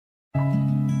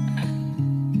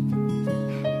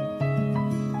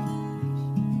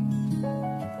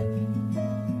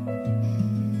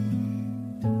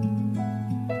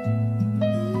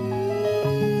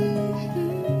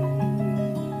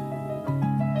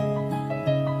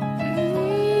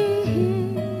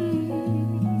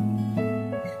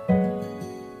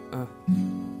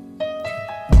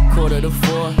heard of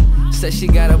four. Said she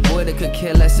got a boy that could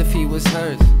care less if he was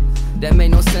hers. That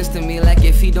made no sense to me, like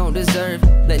if he don't deserve.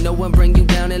 Let no one bring you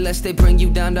down unless they bring you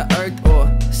down to earth, or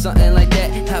something like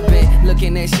that. I've been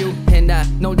looking at you, and I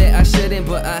know that I shouldn't,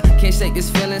 but I can't shake this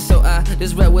feeling. So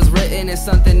this rap was written as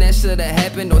something that should've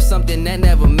happened, or something that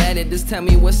never mattered. Just tell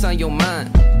me what's on your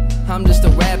mind. I'm just a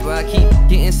rapper, I keep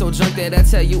getting so drunk that I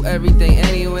tell you everything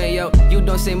anyway, yo. You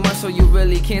don't say much, so you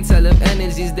really can't tell if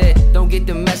energy's there. Don't get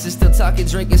the message, still talking,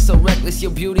 drinking, so reckless.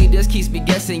 Your beauty just keeps me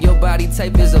guessing. Your body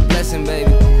type is a blessing,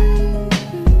 baby.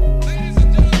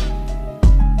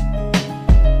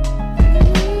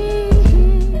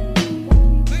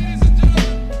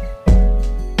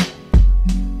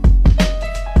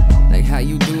 How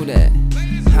you do that?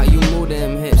 How you move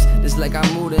them hips? Just like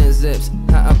I move them zips.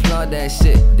 I applaud that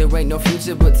shit. There ain't no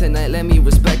future, but tonight let me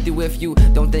respect you. If you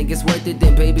don't think it's worth it,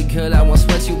 then baby girl, I won't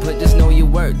sweat you, but just know your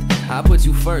worth. I put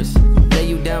you first. Lay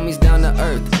you down means down to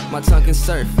earth. My tongue can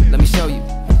surf. Let me show you.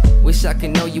 Wish I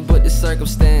could know you, but the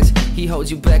circumstance. He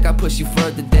holds you back, I push you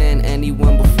further than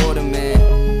anyone before the man.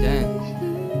 Damn.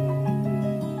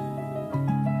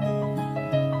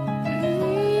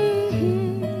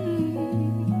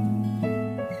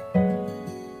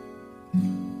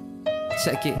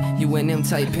 Check it, you in them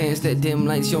tight pants that dim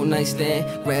lights your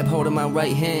nightstand. Grab hold of my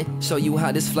right hand, show you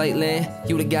how this flight land.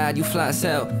 You the guide, you fly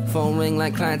south, phone ring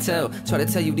like clientele. Try to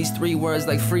tell you these 3 words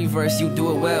like free verse, you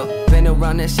do it well. Been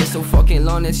around that shit so fucking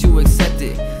long that you accept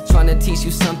it. Trying to teach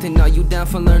you something, are you down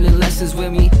for learning lessons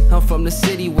with me? I'm from the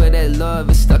city where that love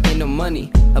is stuck in the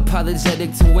money.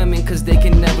 Apologetic to women cause they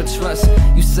can never trust.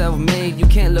 You self-made, you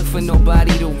can't look for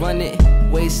nobody to run it.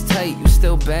 Waist tight, you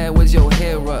still bad with your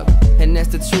hair up. And that's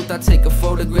the truth, I take a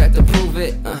photograph to prove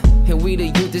it. And we the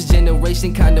youth, this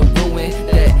generation kinda ruined.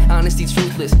 That honesty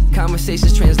truthless,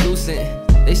 conversations translucent.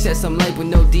 They shed some light with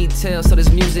no details, so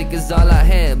this music is all I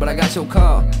had. But I got your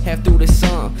call, half through the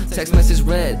song. Text message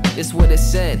read, it's what it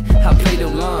said. I played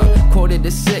along, quoted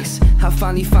to 6. I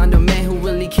finally found a man who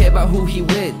really cared about who he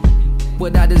with.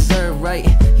 What I deserve, right?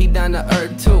 He down to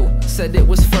earth too. Said it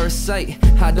was first sight,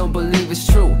 I don't believe it's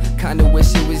true. Kinda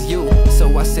wish it was you,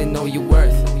 so I said know your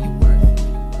worth.